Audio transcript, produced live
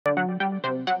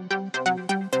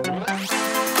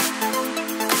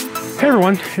Hey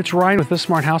everyone, it's Ryan with This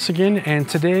Smart House again, and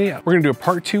today we're gonna do a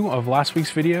part 2 of last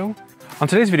week's video. On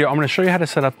today's video, I'm gonna show you how to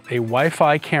set up a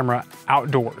Wi-Fi camera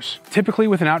outdoors. Typically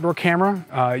with an outdoor camera,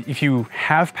 if you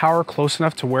have power close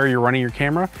enough to where you're running your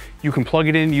camera, you can plug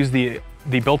it in, use the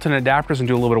built-in adapters and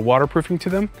do a little bit of waterproofing to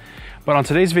them. But on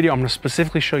today's video, I'm gonna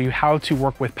specifically show you how to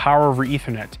work with power over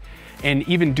Ethernet, and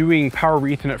even doing power over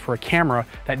Ethernet for a camera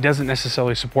that doesn't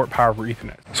necessarily support power over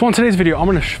Ethernet. So on today's video, I'm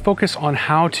gonna focus on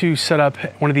how to set up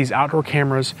one of these outdoor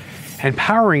cameras and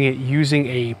powering it using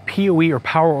a PoE or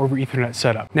power over Ethernet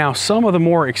setup. Now, some of the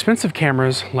more expensive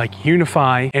cameras like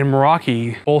Wifi and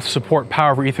Meraki both support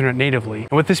power over Ethernet natively.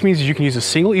 And what this means is you can use a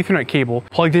single Ethernet cable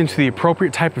plugged into the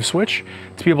appropriate type of switch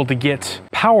to be able to get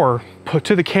power put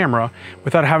to the camera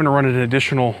without having to run an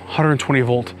additional 120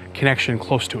 volt connection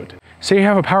close to it. Say you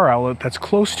have a power outlet that's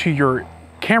close to your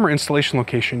camera installation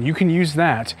location, you can use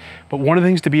that, but one of the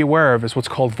things to be aware of is what's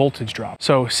called voltage drop.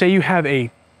 So say you have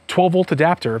a 12 volt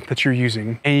adapter that you're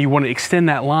using and you want to extend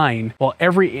that line, well,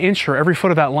 every inch or every foot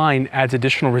of that line adds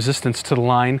additional resistance to the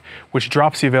line, which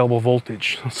drops the available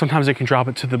voltage. Sometimes it can drop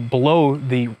it to below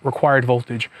the required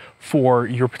voltage for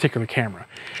your particular camera.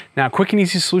 Now, a quick and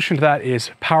easy solution to that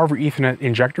is power over Ethernet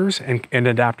injectors and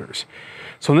adapters.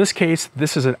 So in this case,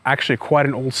 this is actually quite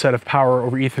an old set of power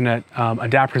over Ethernet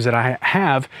adapters that I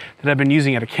have that I've been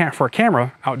using for a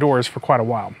camera outdoors for quite a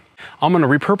while. I'm gonna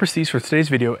repurpose these for today's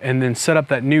video and then set up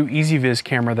that new EasyViz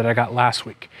camera that I got last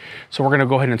week. So we're gonna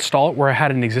go ahead and install it where I had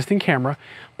an existing camera,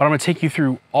 but I'm gonna take you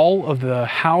through all of the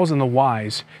hows and the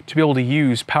whys to be able to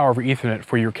use power over Ethernet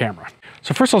for your camera.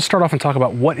 So first I'll start off and talk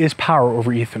about what is power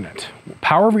over Ethernet.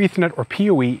 Power over Ethernet, or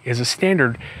PoE, is a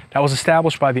standard that was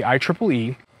established by the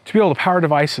IEEE to be able to power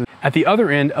devices at the other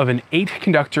end of an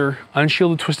 8-conductor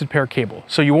unshielded twisted pair cable.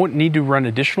 So you won't need to run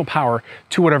additional power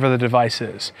to whatever the device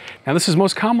is. Now, this is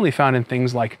most commonly found in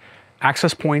things like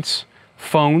access points,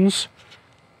 phones,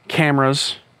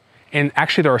 cameras, and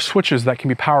actually there are switches that can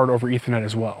be powered over Ethernet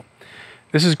as well.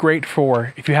 This is great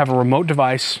for if you have a remote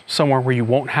device somewhere where you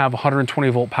won't have 120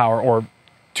 volt power, or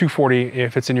 240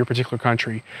 if it's in your particular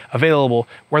country, available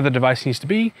where the device needs to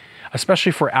be,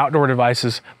 especially for outdoor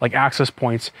devices like access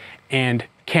points and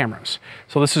cameras.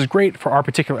 So this is great for our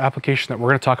particular application that we're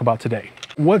going to talk about today.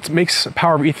 What makes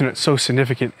power over Ethernet so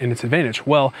significant in its advantage?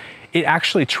 Well, it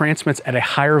actually transmits at a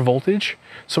higher voltage.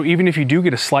 So even if you do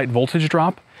get a slight voltage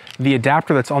drop, the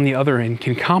adapter that's on the other end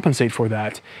can compensate for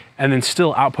that and then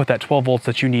still output that 12 volts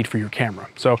that you need for your camera.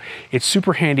 So it's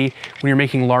super handy when you're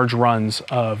making large runs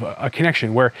of a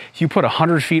connection, where if you put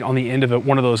 100 feet on the end of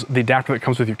the adapter that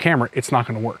comes with your camera, it's not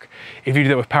going to work. If you do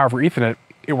that with power over Ethernet,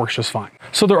 it works just fine.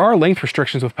 So there are length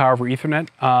restrictions with power over Ethernet.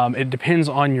 It depends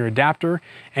on your adapter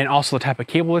and also the type of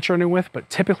cable that you're running with, but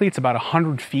typically it's about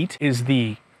 100 feet is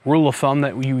the rule of thumb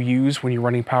that you use when you're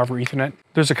running power over Ethernet.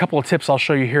 There's a couple of tips I'll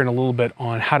show you here in a little bit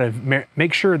on how to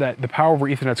make sure that the power over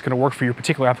Ethernet is going to work for your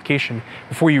particular application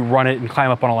before you run it and climb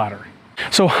up on a ladder.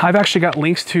 So I've actually got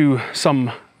links to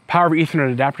some power over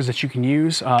Ethernet adapters that you can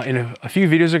use. In a few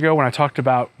videos ago when I talked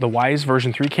about the Wyze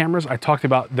version 3 cameras, I talked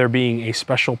about there being a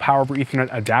special power over Ethernet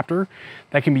adapter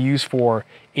that can be used for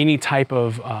any type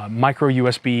of micro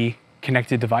USB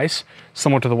connected device,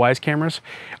 similar to the Wyze cameras.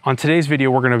 On today's video,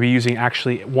 we're going to be using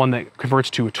actually one that converts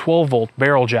to a 12 volt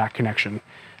barrel jack connection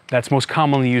that's most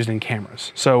commonly used in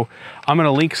cameras. So I'm going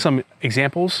to link some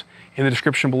examples in the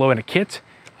description below in a kit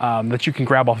that you can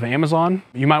grab off of Amazon.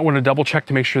 You might want to double check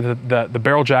to make sure that the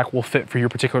barrel jack will fit for your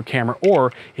particular camera,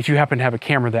 or if you happen to have a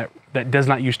camera that does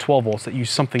not use 12 volts, that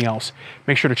use something else,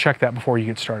 make sure to check that before you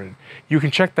get started. You can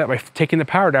check that by taking the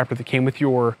power adapter that came with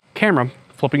your camera,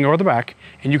 flipping over the back,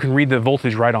 and you can read the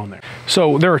voltage right on there.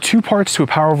 So there are two parts to a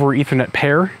power over Ethernet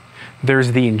pair.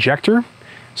 There's the injector.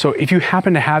 So if you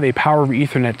happen to have a power over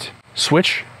Ethernet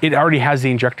switch, it already has the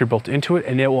injector built into it,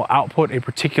 and it will output a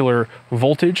particular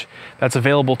voltage that's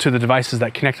available to the devices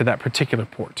that connect to that particular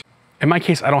port. In my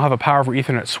case, I don't have a power over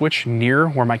Ethernet switch near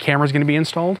where my camera is going to be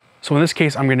installed. So in this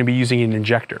case, I'm going to be using an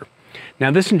injector.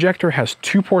 Now this injector has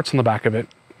two ports on the back of it.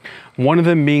 One of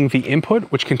them being the input,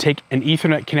 which can take an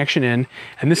Ethernet connection in,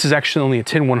 and this is actually only a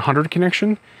 10100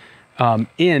 connection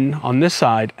in on this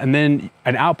side, and then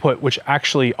an output which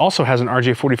actually also has an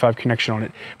RJ45 connection on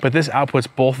it, but this outputs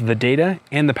both the data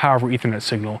and the power over Ethernet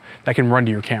signal that can run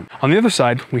to your camera. On the other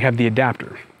side, we have the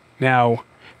adapter. Now,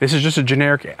 this is just a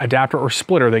generic adapter, or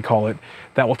splitter they call it,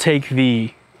 that will take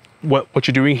what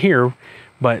you're doing here,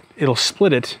 but it'll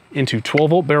split it into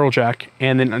 12 volt barrel jack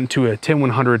and then into a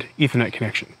 10100 Ethernet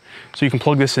connection. So you can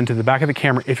plug this into the back of the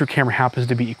camera if your camera happens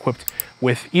to be equipped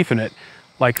with Ethernet,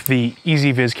 like the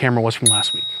EasyViz camera was from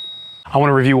last week. I want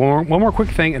to review one more quick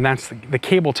thing, and that's the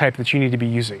cable type that you need to be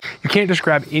using. You can't just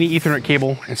grab any Ethernet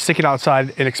cable and stick it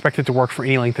outside and expect it to work for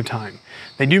any length of time.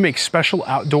 They do make special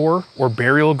outdoor or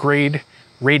burial grade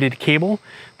rated cable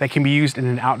that can be used in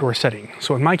an outdoor setting.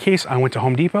 So in my case, I went to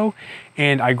Home Depot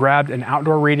and I grabbed an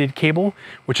outdoor rated cable,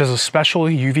 which has a special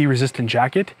UV resistant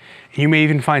jacket. You may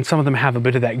even find some of them have a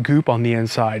bit of that goop on the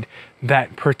inside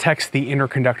that protects the inner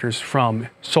conductors from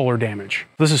solar damage.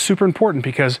 This is super important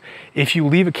because if you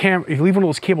leave one of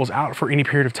those cables out for any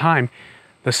period of time,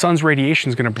 the sun's radiation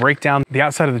is going to break down the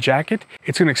outside of the jacket.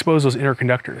 It's going to expose those inner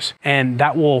conductors, and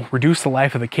that will reduce the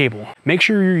life of the cable. Make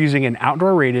sure you're using an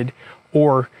outdoor rated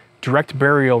or direct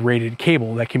burial rated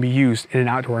cable that can be used in an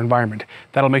outdoor environment.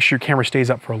 That'll make sure your camera stays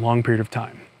up for a long period of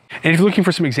time. And if you're looking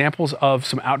for some examples of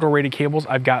some outdoor rated cables,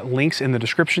 I've got links in the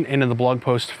description and in the blog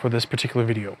post for this particular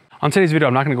video. On today's video,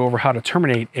 I'm not going to go over how to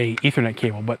terminate a Ethernet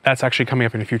cable, but that's actually coming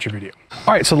up in a future video.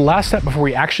 All right, so the last step before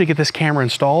we actually get this camera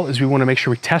installed is we want to make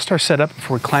sure we test our setup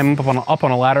before we climb up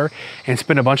on a ladder and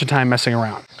spend a bunch of time messing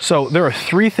around. So there are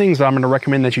 3 things that I'm going to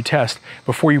recommend that you test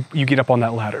before you get up on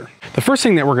that ladder. The first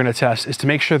thing that we're going to test is to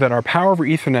make sure that our power over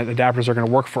Ethernet adapters are going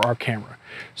to work for our camera.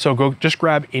 So just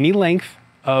grab any length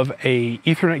of a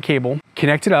Ethernet cable,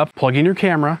 connect it up, plug in your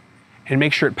camera, and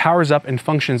make sure it powers up and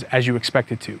functions as you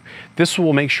expect it to. This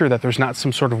will make sure that there's not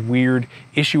some sort of weird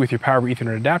issue with your power over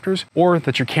Ethernet adapters or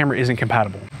that your camera isn't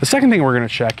compatible. The second thing we're going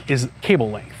to check is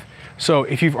cable length. So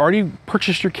if you've already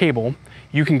purchased your cable,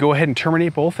 you can go ahead and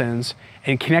terminate both ends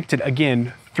and connect it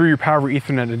again through your power over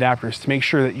Ethernet adapters to make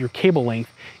sure that your cable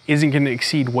length isn't going to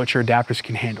exceed what your adapters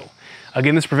can handle.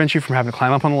 Again, this prevents you from having to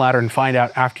climb up on the ladder and find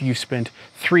out after you've spent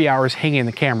 3 hours hanging in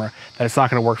the camera that it's not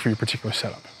going to work for your particular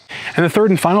setup. And the third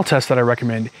and final test that I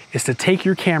recommend is to take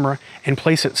your camera and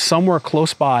place it somewhere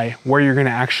close by where you're going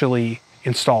to actually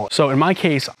install it. So in my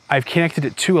case, I've connected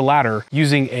it to a ladder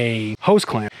using a hose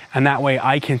clamp, and that way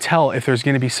I can tell if there's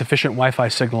going to be sufficient Wi-Fi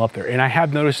signal up there. And I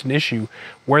have noticed an issue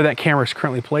where that camera is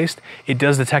currently placed. It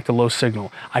does detect a low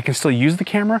signal. I can still use the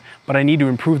camera, but I need to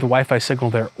improve the Wi-Fi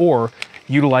signal there or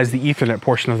utilize the Ethernet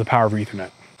portion of the power over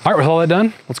Ethernet. All right, with all that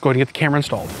done, let's go ahead and get the camera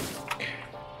installed.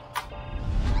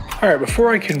 All right,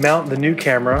 before I could mount the new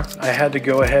camera, I had to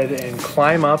go ahead and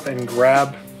climb up and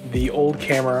grab the old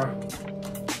camera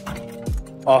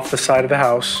off the side of the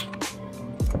house.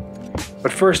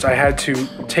 But first I had to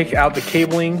take out the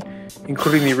cabling,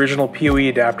 including the original PoE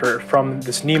adapter from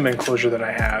this NEMA enclosure that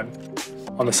I had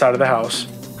on the side of the house.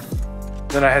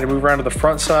 Then I had to move around to the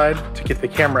front side to get the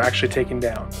camera actually taken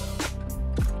down.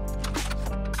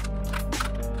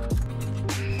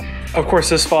 Of course,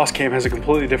 this Foss cam has a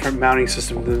completely different mounting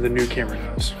system than the new camera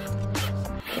does.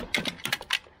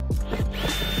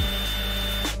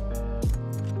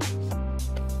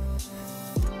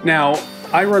 Now,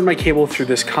 I run my cable through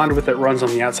this conduit that runs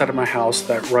on the outside of my house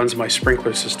that runs my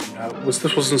sprinkler system.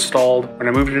 This was installed when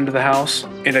I moved it into the house,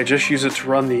 and I just use it to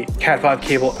run the Cat5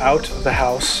 cable out of the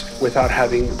house without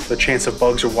having the chance of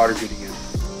bugs or water getting in.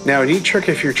 Now, a neat trick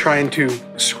if you're trying to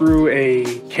screw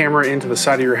a camera into the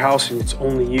side of your house and it's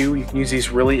only you can use these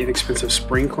really inexpensive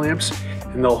spring clamps,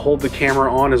 and they'll hold the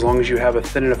camera on as long as you have a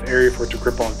thin enough area for it to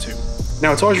grip onto.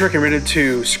 Now, it's always recommended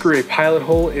to screw a pilot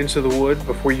hole into the wood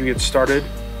before you get started.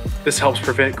 This helps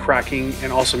prevent cracking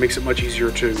and also makes it much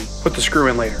easier to put the screw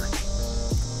in later.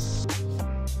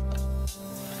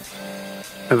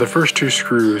 Now, the first 2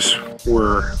 screws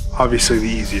were obviously the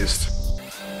easiest.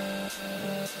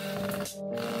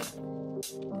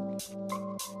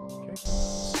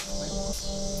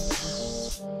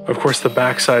 Of course, the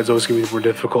back side is always going to be the more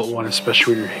difficult one,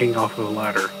 especially when you're hanging off of a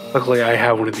ladder. Luckily, I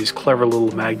have one of these clever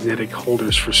little magnetic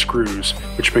holders for screws,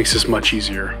 which makes this much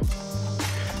easier.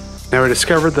 Now, I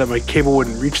discovered that my cable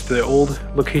wouldn't reach the old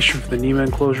location for the NEMA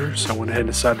enclosure, so I went ahead and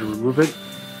decided to remove it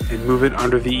and move it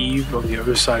under the eave on the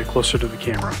other side closer to the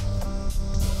camera.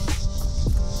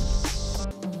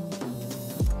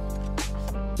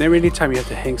 Now, anytime you have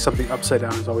to hang something upside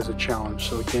down is always a challenge,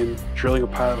 so again, drilling a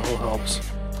pilot hole helps,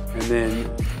 and then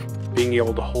being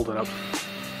able to hold it up.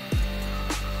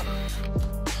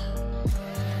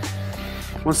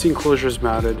 Once the enclosure is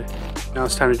mounted, now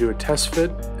it's time to do a test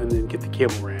fit and then get the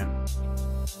cable ran.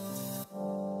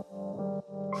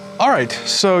 All right,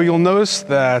 so you'll notice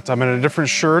that I'm in a different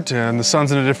shirt and the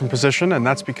sun's in a different position, and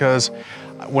that's because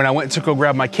when I went to go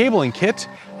grab my cabling kit,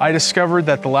 I discovered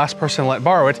that the last person I let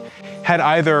borrow it had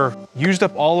either used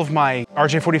up all of my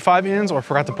RJ45 ends or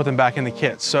forgot to put them back in the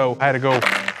kit. So I had to go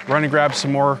run and grab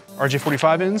some more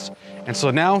RJ45 ends. And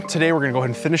so now, today, we're gonna go ahead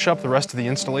and finish up the rest of the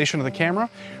installation of the camera.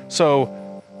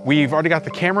 So we've already got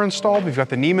the camera installed, we've got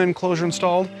the NEMA enclosure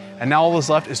installed, and now all that's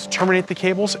left is to terminate the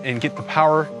cables and get the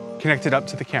power connected up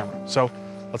to the camera. So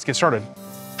let's get started.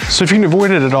 So if you can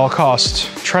avoid it at all costs,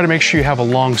 try to make sure you have a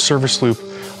long service loop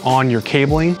on your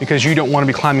cabling, because you don't want to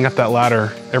be climbing up that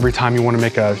ladder every time you want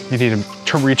to you need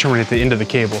to re-terminate the end of the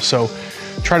cable. So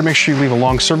try to make sure you leave a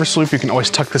long service loop. You can always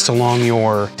tuck this along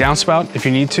your downspout if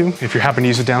you need to, if you happen to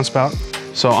use a downspout.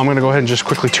 So I'm gonna go ahead and just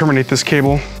quickly terminate this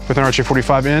cable with an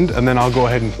RJ45 end, and then I'll go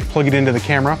ahead and plug it into the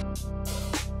camera.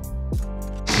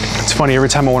 It's funny, every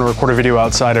time I want to record a video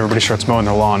outside, everybody starts mowing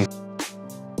their lawn.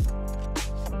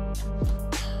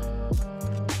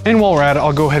 And while we're at it,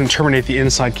 I'll go ahead and terminate the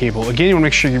inside cable. Again, you wanna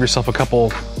make sure you give yourself a couple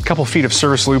feet of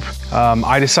service loop.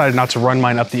 I decided not to run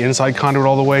mine up the inside conduit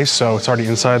all the way, so it's already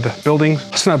inside the building.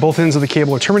 So now both ends of the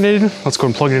cable are terminated. Let's go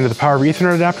and plug it into the power over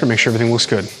Ethernet adapter, make sure everything looks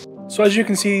good. So as you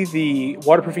can see, the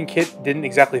waterproofing kit didn't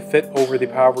exactly fit over the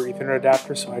power over Ethernet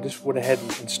adapter, so I just went ahead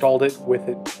and installed it with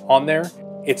it on there.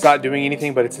 It's not doing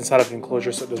anything, but it's inside of an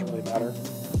enclosure, so it doesn't really matter.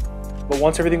 But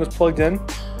once everything was plugged in,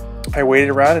 I waited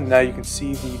around, and now you can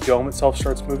see the dome itself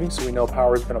starts moving, so we know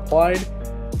power has been applied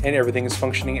and everything is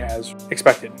functioning as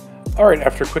expected. All right,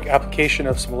 after a quick application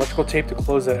of some electrical tape to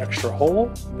close that extra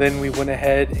hole, then we went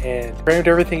ahead and framed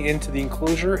everything into the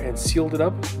enclosure and sealed it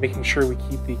up, making sure we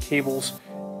keep the cables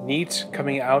neat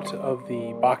coming out of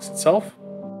the box itself.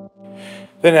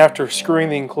 Then after screwing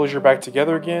the enclosure back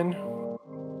together again,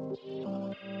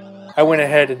 I went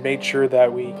ahead and made sure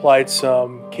that we applied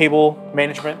some cable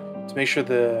management to make sure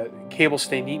the cables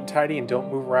stay neat and tidy and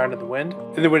don't move around in the wind.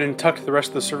 And then went and tucked the rest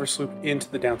of the service loop into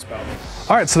the downspout.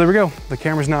 All right, so there we go. The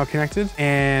camera's now connected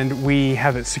and we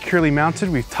have it securely mounted.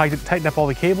 We've tightened up all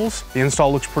the cables. The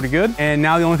install looks pretty good. And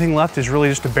now the only thing left is really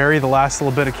just to bury the last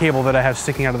little bit of cable that I have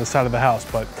sticking out of the side of the house,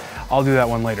 but I'll do that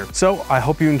one later. So I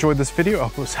hope you enjoyed this video. I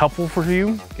hope it was helpful for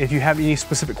you. If you have any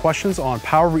specific questions on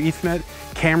power over Ethernet,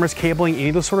 cameras, cabling, any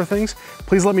of those sort of things,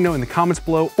 please let me know in the comments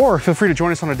below, or feel free to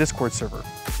join us on a Discord server.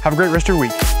 Have a great rest of your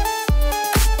week.